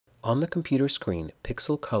On the computer screen,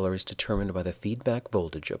 pixel color is determined by the feedback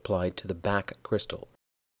voltage applied to the back crystal.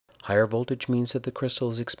 Higher voltage means that the crystal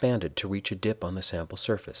is expanded to reach a dip on the sample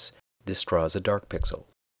surface. This draws a dark pixel.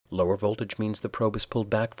 Lower voltage means the probe is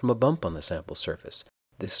pulled back from a bump on the sample surface.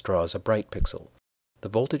 This draws a bright pixel. The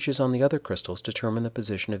voltages on the other crystals determine the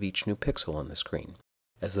position of each new pixel on the screen.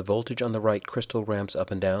 As the voltage on the right crystal ramps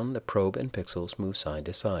up and down, the probe and pixels move side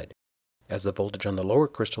to side. As the voltage on the lower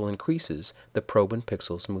crystal increases, the probe and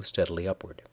pixels move steadily upward.